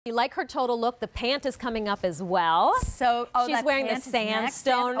You like her total look. The pant is coming up as well. So she's wearing the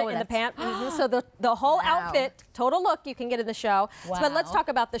sandstone in the pant. So the whole outfit, total look, you can get in the show. Wow. So, but let's talk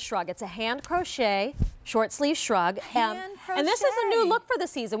about the shrug. It's a hand crochet, short sleeve shrug. Hand crochet. And this is a new look for the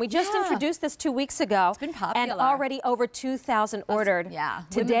season. We just introduced this 2 weeks ago. It's been popular. And already over 2,000 ordered. Yeah.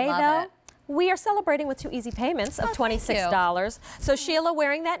 Today, though, we are celebrating with 2 easy payments of $26. So Sheila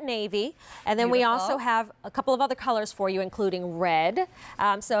wearing that navy, and then we also have a couple of other colors for you, including red.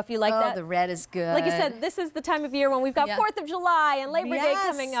 So if you like that, the red is good. Like you said, this is the time of year when we've got 4th of July and Labor Day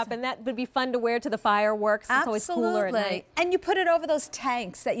coming up, and that would be fun to wear to the fireworks. It's always cooler at night. And you put it over those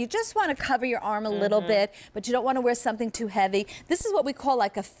tanks that you just want to cover your arm a little bit, but you don't want to wear something too heavy. This is what we call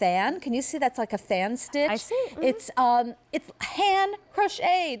like a fan. Can you see that's like a fan stitch? I see. It's hand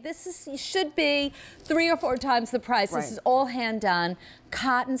crocheted. This should be 3 or 4 times the price. This is all hand done.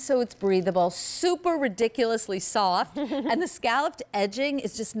 Cotton, so it's breathable, super ridiculously soft, and the scalloped edging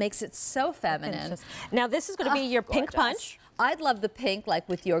just makes it so feminine. Now this is going to be your pink punch. I'd love the pink like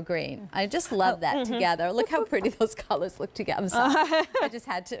with your green. I just love that together. Look how pretty those colors look together. I'm sorry. I just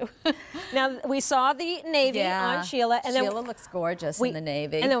had to. Now we saw the navy on Sheila, and Sheila looks gorgeous in the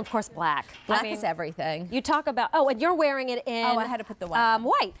navy. And then of course black. Black is everything. You talk about and you're wearing it in. Oh, I had to put the white.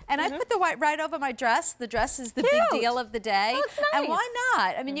 White. And I put the white right over my dress. The dress is the big deal of the day. Oh, it's nice. And why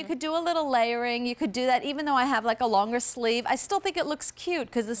not? I mean, you could do a little layering. You could do that even though I have like a longer sleeve. I still think it looks cute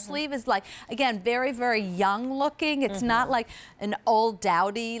because the sleeve is like, again, very, very young looking. It's not like an old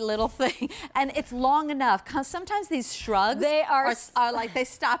dowdy little thing. And it's long enough. Sometimes these shrugs are like, they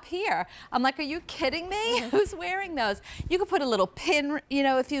stop here. I'm like, are you kidding me? Who's wearing those? You could put a little pin, you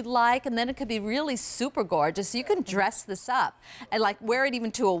know, if you'd like, and then it could be really super gorgeous. You can dress this up and like wear it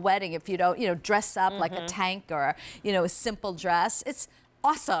even to a wedding if you don't, you know, dress up like a tank or, you know, a simple dress. It's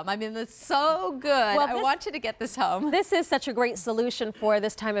awesome. I mean, it's so good. Well, I want you to get this home. This is such a great solution for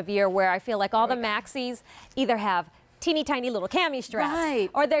this time of year where I feel like all the maxis either have teeny tiny little cami straps,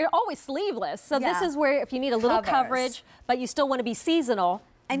 or they're always sleeveless. So this is where if you need a little coverage, but you still want to be seasonal,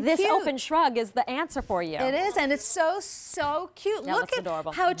 and this open shrug is the answer for you. It is, and it's so cute. Look at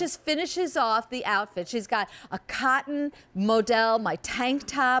how it just finishes off the outfit. She's got a cotton model, my tank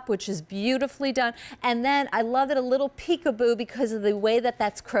top, which is beautifully done. And then I love it a little peekaboo because of the way that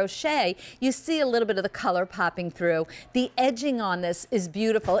that's crochet. You see a little bit of the color popping through. The edging on this is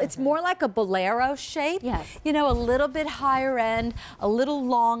beautiful. It's more like a bolero shape. Yes. You know, a little bit higher end, a little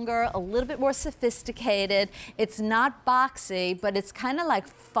longer, a little bit more sophisticated. It's not boxy, but it's kind of like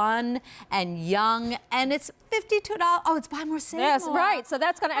fun and young, and it's $52. Oh, it's buy more, save more. Yes, right. So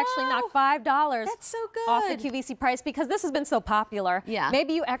that's going to actually knock $5 that's so good. off the QVC price because this has been so popular. Yeah.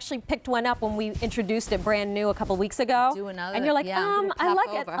 Maybe you actually picked one up when we introduced it brand new a couple weeks ago. Do another, and you're like, I like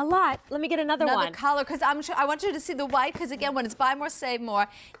it a lot. Let me get another one. Another color, because I want you to see the white, because again, when it's buy more, save more,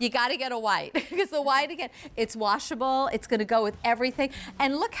 you got to get a white. Because the white, again, it's washable. It's going to go with everything.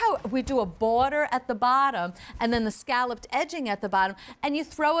 And look how we do a border at the bottom and then the scalloped edging at the bottom, and you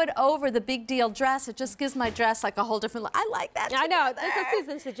throw it over the big deal dress. It just gives my dress like a whole different look. I like that. I know. It's a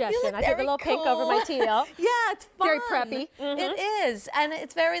season suggestion. I put a little pink over my teal. Yeah, it's fun. Very preppy. It is. And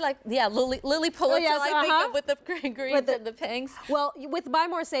it's very like, Lily Pulitzer, I think of with the greens and the pinks. Well, with buy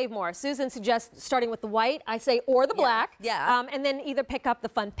more, save more, Susan suggests starting with the white, I say, or the black. Yeah. And then either pick up the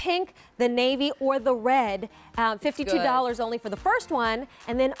fun pink, the navy, or the red. $52 only for the first one,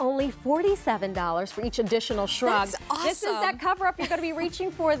 and then only $47 for each additional shrug. That's awesome. This is that cover-up you're going to be reaching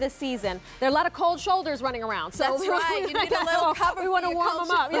for this season. There are a lot of cold shoulders running around. So that's right. You need a little cover. We want to warm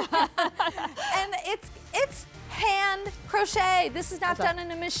them up. Yeah. And it's hand crochet. This is not done in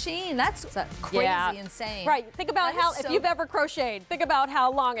a machine. That's crazy insane. Right. Think about how, if you've ever crocheted, think about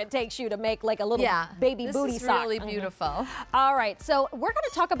how long it takes you to make like a little baby booty sock. This is really beautiful. All right. So we're going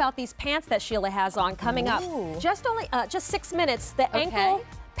to talk about these pants that Sheila has on coming up. Just 6 minutes. The ankle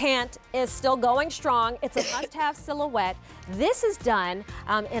pant is still going strong. It's a must-have silhouette. This is done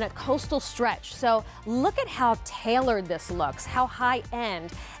in a coastal stretch. So look at how tailored this looks, how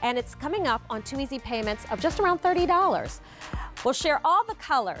high-end. And it's coming up on 2 easy payments of just around $30. We'll share all the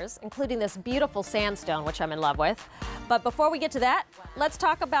colors, including this beautiful sandstone, which I'm in love with. But before we get to that, let's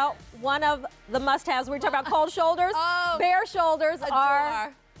talk about one of the must-haves. We're talking about cold shoulders. Bare shoulders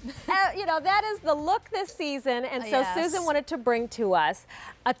are... you know, that is the look this season, and so Susan wanted to bring to us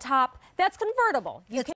a top that's convertible. You can